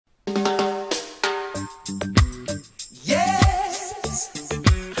Yes,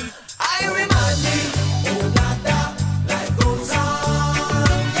 I remind me, oh nada, life goes on.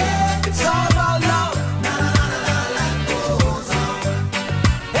 Yeah, it's all about love. Na na na na, life goes on.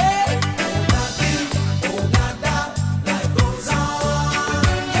 Hey, oh nada, life goes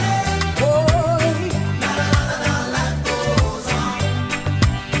on. Yeah, boy, na na na na, life goes on.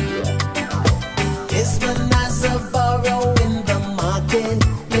 This one has a borrow in the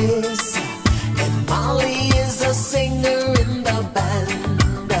marketplace, and Molly is a singer in the band.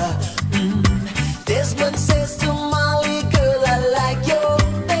 Desmond says to Molly, girl, I like your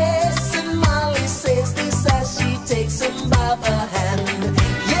face, and Molly says this as she takes him by the hand.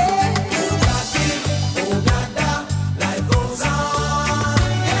 Yeah, oh nada, life goes on.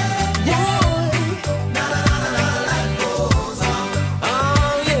 Yeah, na na na na, life goes on.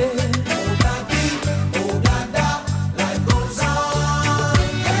 Oh yeah, oh nada, life goes on.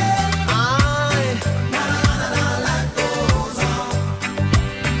 Yeah, na na na na, life goes on.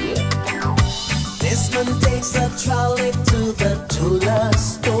 Desmond takes a trolley to the jeweler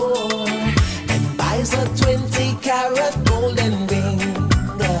store and buys a 20-carat golden ring.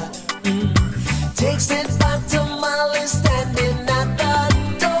 Takes it back to Molly standing at the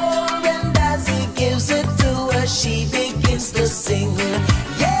door, and as he gives it to her, she begins to sing.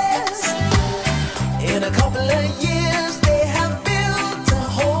 Yes, in a couple of years